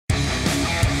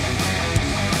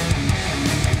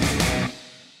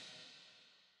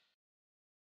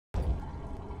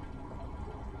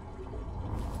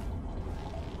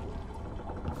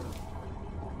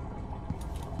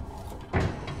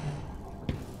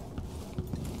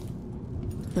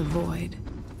The void,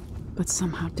 but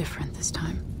somehow different this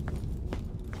time.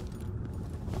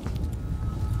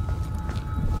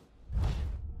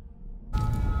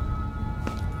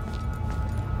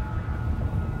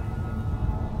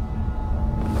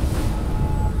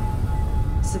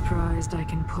 Surprised I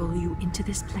can pull you into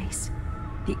this place?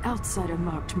 The outsider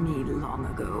marked me long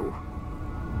ago.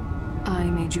 I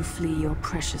made you flee your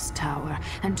precious tower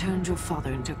and turned your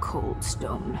father into cold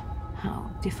stone. How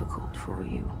difficult for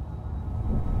you.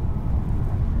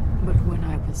 But when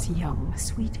I was young,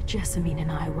 sweet Jessamine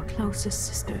and I were close as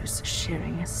sisters,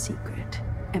 sharing a secret.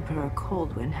 Emperor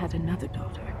Kaldwin had another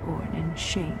daughter, born in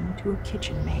shame to a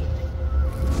kitchen maid.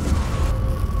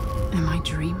 Am I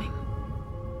dreaming?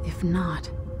 If not,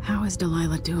 how is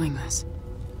Delilah doing this?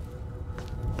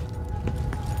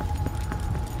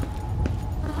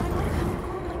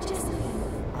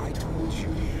 I told you,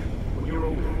 when you're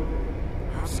older,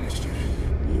 how's next year?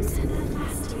 You said that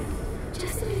last year.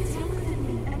 Jessamine is younger than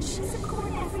me, and she's a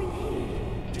court every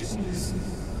day. Business,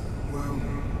 well,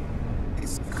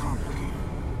 it's complicated.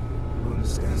 You'll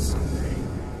understand someday.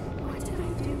 What did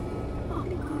I do? I'll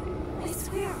be good. I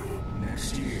swear.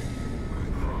 Next year,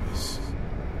 I promise.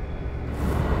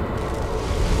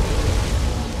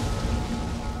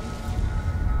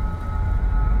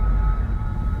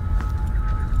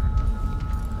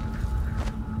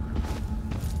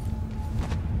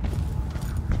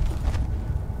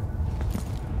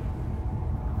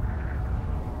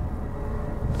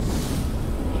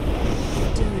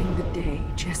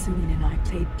 Jessamine and I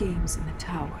played games in the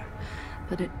tower,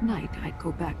 but at night I'd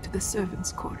go back to the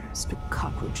servants' quarters to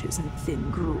cockroaches and thin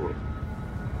gruel.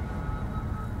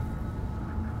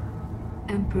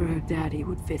 Emperor Daddy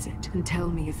would visit and tell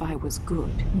me if I was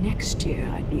good. Next year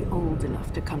I'd be old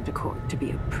enough to come to court to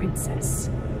be a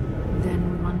princess.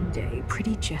 Then one day,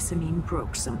 pretty Jessamine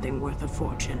broke something worth a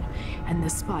fortune, and the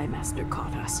spy master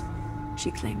caught us. She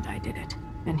claimed I did it,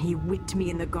 and he whipped me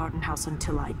in the garden house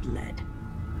until I bled.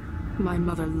 My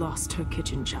mother lost her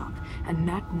kitchen job, and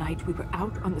that night we were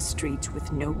out on the streets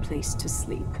with no place to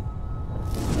sleep.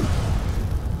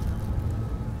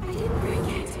 I didn't bring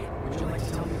it. Would you like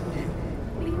to tell me who did?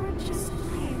 We were just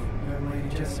playing. Young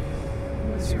Lady Jessie,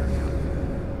 who is your account?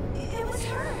 It was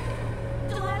her.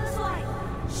 Delilah's light.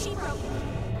 She broke it.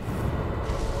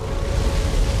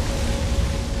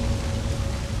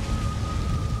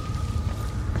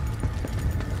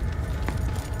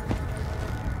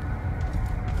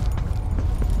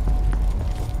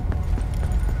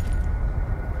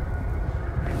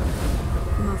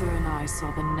 I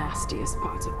saw the nastiest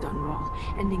parts of Dunwall,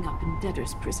 ending up in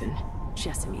debtor's prison.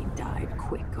 Jessamine died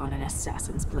quick on an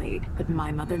assassin's blade, but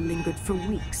my mother lingered for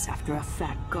weeks after a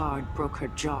fat guard broke her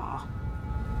jaw.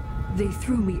 They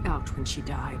threw me out when she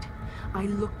died. I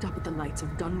looked up at the lights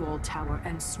of Dunwall Tower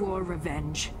and swore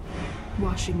revenge.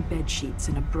 Washing bedsheets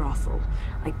in a brothel,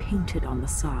 I painted on the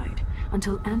side,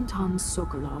 until Anton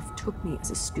Sokolov took me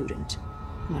as a student.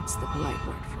 That's the polite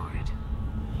word for it.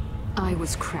 I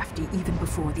was crafty even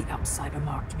before the outsider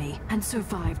marked me, and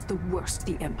survived the worst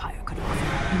the Empire could offer.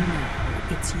 Now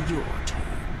it's your turn.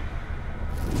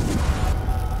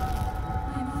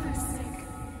 My mother's sick.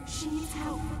 She needs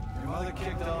help. Your mother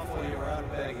kicked off while you were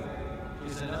out begging.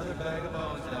 She's another bag of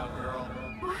bones now, girl.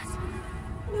 What?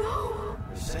 No!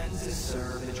 Her sentence is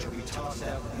served and she'll be tossed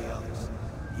out with the others.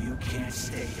 You can't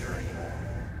stay here anymore.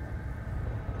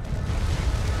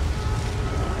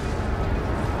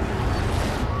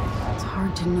 It's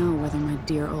hard to know whether my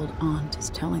dear old aunt is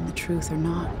telling the truth or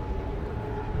not.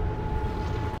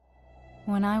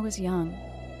 When I was young,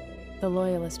 the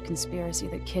Loyalist conspiracy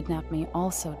that kidnapped me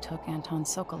also took Anton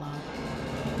Sokolov.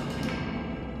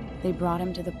 They brought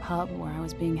him to the pub where I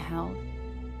was being held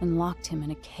and locked him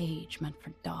in a cage meant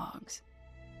for dogs.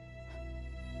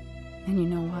 And you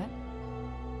know what?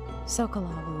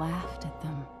 Sokolov laughed at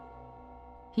them.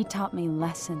 He taught me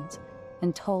lessons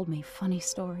and told me funny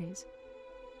stories.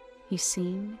 He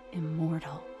seemed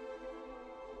immortal.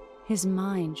 His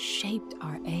mind shaped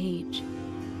our age.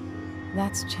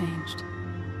 That's changed.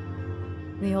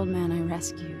 The old man I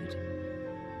rescued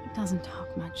doesn't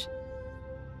talk much.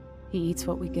 He eats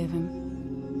what we give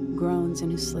him, groans in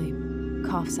his sleep,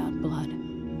 coughs out blood.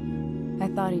 I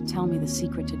thought he'd tell me the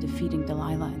secret to defeating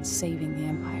Delilah and saving the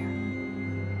Empire.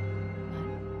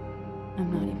 But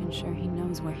I'm not even sure he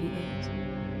knows where he is.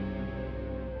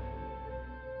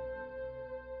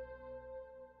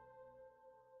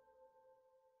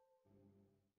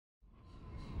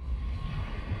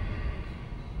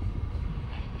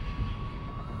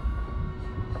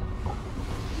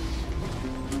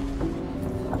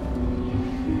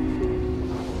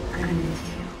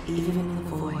 Even in the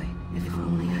void, if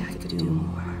only I could do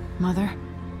more. Mother?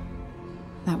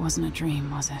 That wasn't a dream,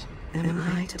 was it? Am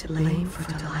I to blame for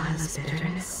Delilah's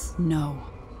bitterness? No.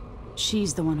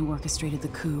 She's the one who orchestrated the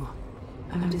coup.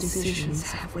 Our decisions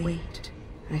have weight.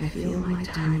 I feel my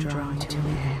time drawing to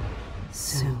an end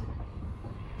soon.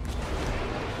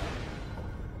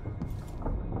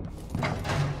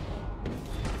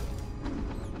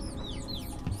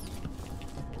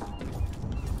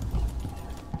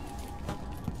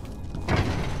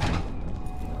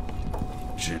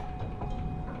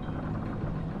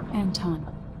 Anton,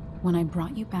 when I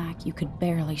brought you back, you could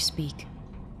barely speak.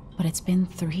 But it's been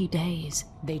 3 days.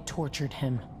 They tortured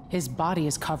him. His body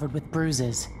is covered with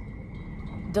bruises.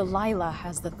 Delilah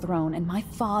has the throne, and my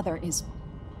father is...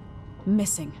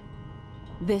 missing.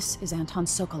 This is Anton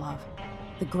Sokolov,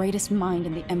 the greatest mind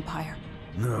in the Empire.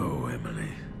 No,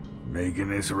 Emily.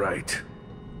 Megan is right.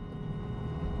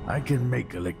 I can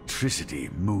make electricity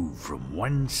move from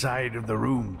one side of the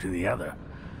room to the other,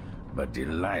 but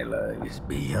Delilah is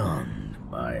beyond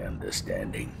my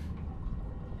understanding.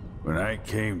 When I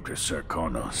came to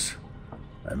Serkonos,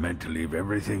 I meant to leave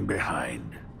everything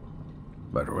behind.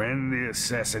 But when the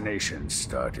assassination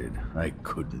started, I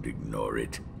couldn't ignore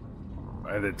it.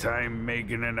 By the time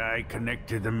Megan and I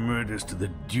connected the murders to the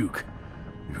Duke,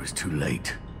 it was too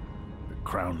late. The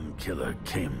Crown Killer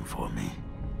came for me.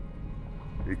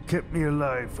 It kept me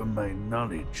alive from my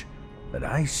knowledge that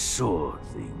I saw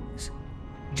things.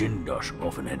 Jindosh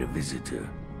often had a visitor,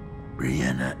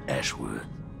 Breanna Ashworth.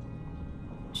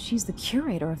 She's the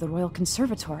curator of the Royal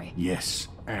Conservatory. Yes,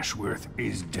 Ashworth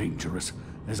is dangerous,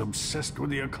 as obsessed with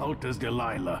the occult as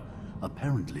Delilah.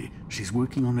 Apparently, she's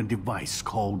working on a device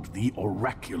called the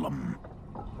Oraculum.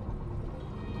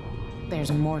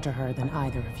 There's more to her than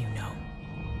either of you know.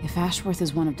 If Ashworth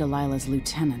is one of Delilah's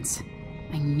lieutenants,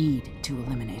 I need to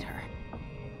eliminate her.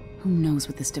 Who knows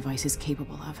what this device is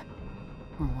capable of,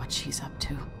 or what she's up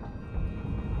to.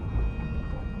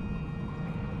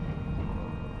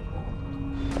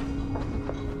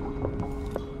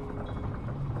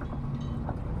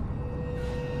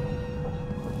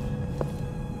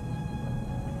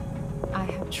 I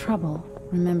have trouble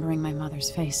remembering my mother's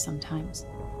face sometimes,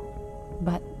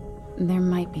 but there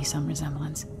might be some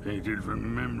resemblance. Painted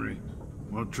from memory.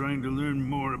 While trying to learn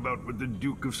more about what the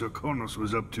Duke of Serkonos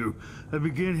was up to, I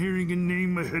began hearing a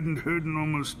name I hadn't heard in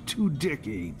almost 2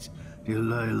 decades.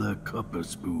 Delilah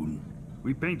Copperspoon.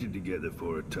 We painted together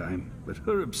for a time, but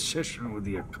her obsession with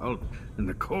the occult and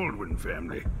the Caldwin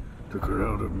family took her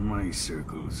out of my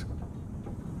circles.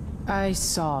 I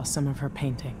saw some of her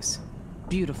paintings.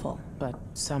 Beautiful, but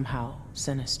somehow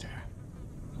sinister.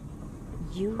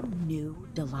 You knew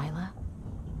Delilah?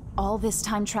 All this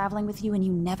time traveling with you and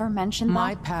you never mentioned that?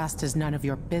 My past is none of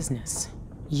your business.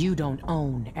 You don't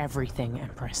own everything,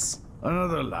 Empress.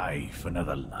 Another life,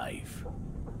 another life.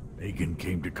 Megan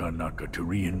came to Karnaca to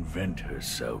reinvent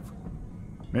herself.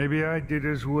 Maybe I did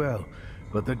as well,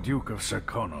 but the Duke of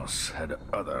Serkonos had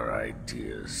other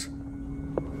ideas.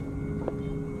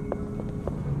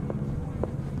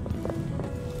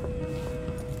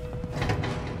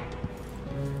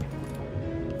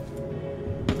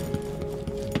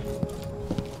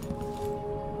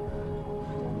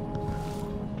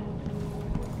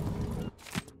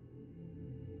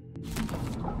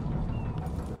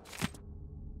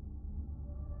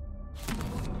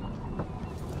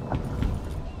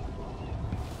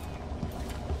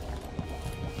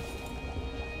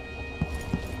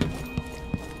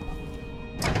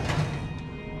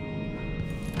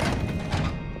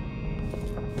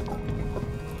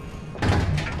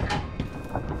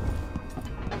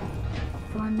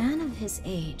 His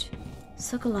age,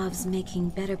 Sokolov's making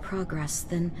better progress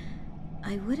than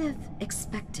I would have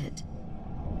expected.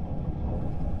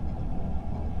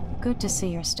 Good to see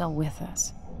you're still with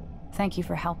us. Thank you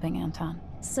for helping, Anton.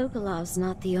 Sokolov's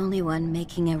not the only one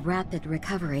making a rapid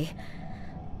recovery.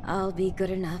 I'll be good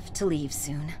enough to leave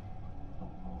soon.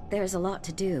 There's a lot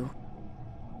to do.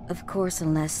 Of course,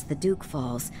 unless the Duke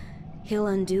falls, he'll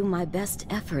undo my best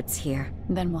efforts here.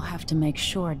 Then we'll have to make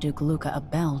sure Duke Luca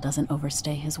Abel doesn't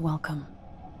overstay his welcome.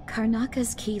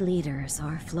 Karnaca's key leaders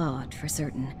are flawed, for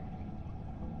certain.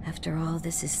 After all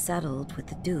this is settled with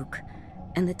the Duke,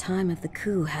 and the time of the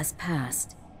coup has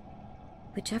passed,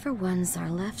 whichever ones are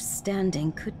left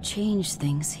standing could change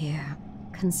things here.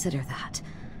 Consider that,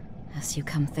 as you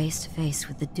come face to face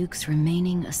with the Duke's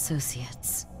remaining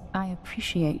associates. I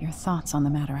appreciate your thoughts on the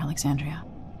matter, Alexandria.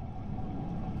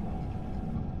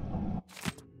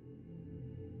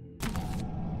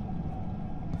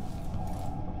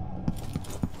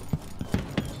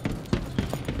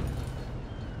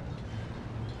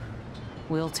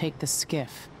 We'll take the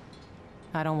skiff.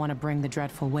 I don't want to bring the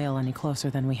dreadful whale any closer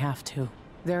than we have to.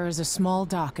 There is a small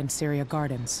dock in Syria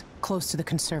Gardens, close to the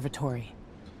conservatory.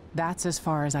 That's as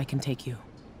far as I can take you.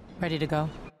 Ready to go?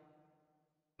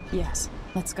 Yes,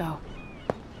 let's go.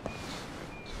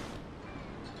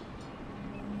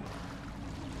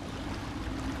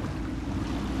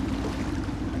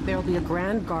 There'll be a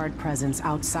Grand Guard presence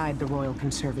outside the Royal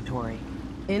Conservatory.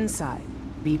 Inside,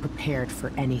 be prepared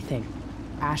for anything.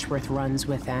 Ashworth runs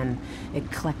with an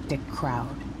eclectic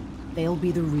crowd. They'll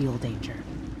be the real danger.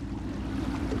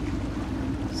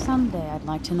 Someday I'd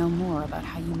like to know more about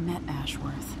how you met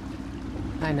Ashworth.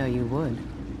 I know you would.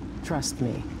 Trust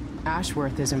me.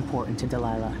 Ashworth is important to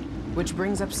Delilah. Which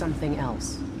brings up something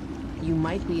else. You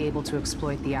might be able to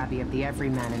exploit the Abbey of the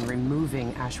Everyman in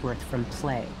removing Ashworth from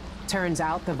play. Turns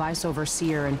out the Vice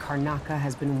Overseer in Karnaca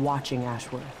has been watching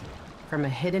Ashworth from a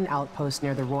hidden outpost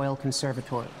near the Royal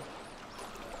Conservatory.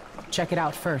 Check it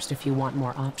out first if you want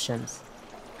more options.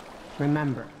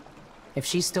 Remember, if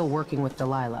she's still working with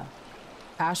Delilah,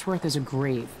 Ashworth is a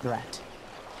grave threat.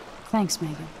 Thanks,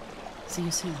 Megan. See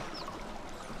you soon.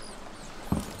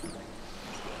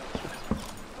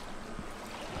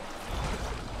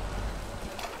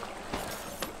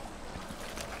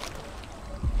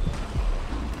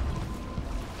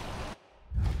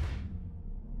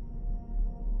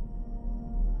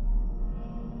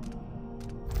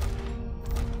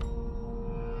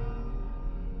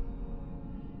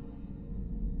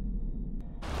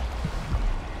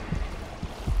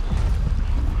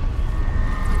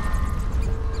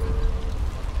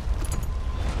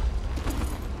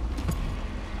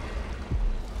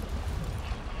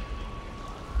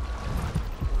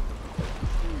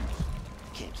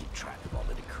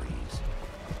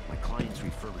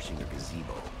 Refurbishing a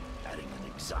gazebo, adding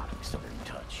an exotic southern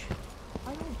touch.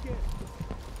 I don't get it.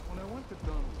 When I went to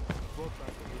Dunwall, I brought back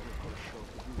a little for a show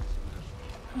to do this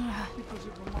semester. Because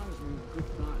it reminds me of good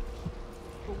times.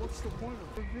 But what's the point of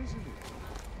revisiting?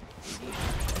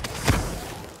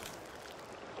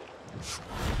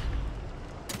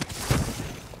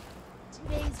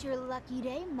 Today's your lucky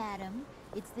day, madam.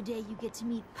 It's the day you get to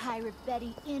meet Pirate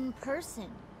Betty in person.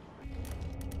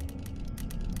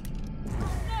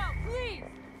 Please!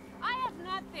 I have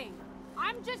nothing.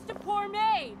 I'm just a poor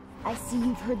maid. I see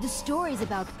you've heard the stories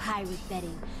about Pirate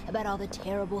Betty, about all the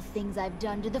terrible things I've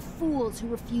done to the fools who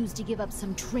refuse to give up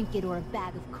some trinket or a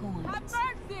bag of coins. Have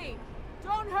mercy!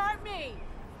 Don't hurt me!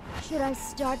 Should I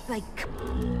start by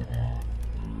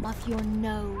off your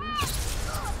nose?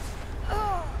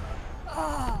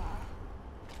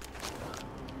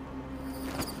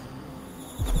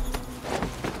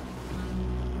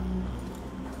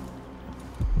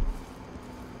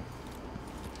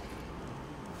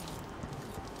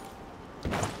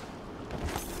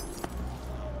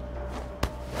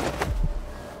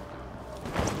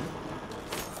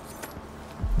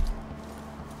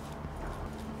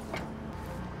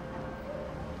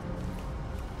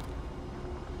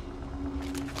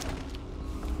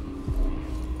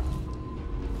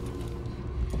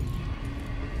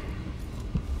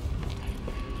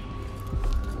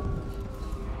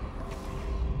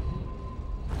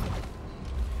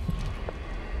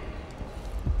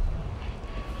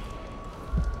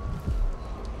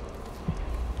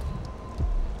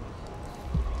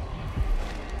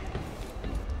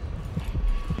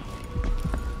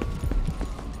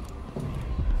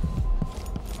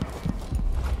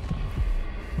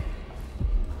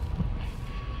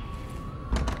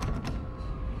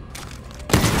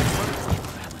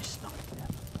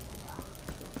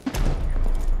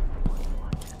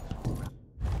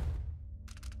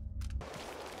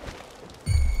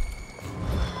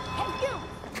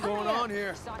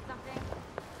 Here. Saw something?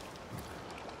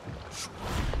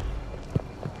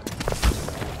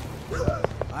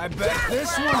 I bet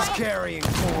this one's carrying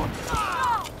corn.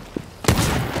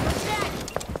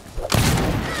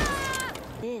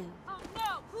 Oh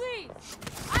no, please!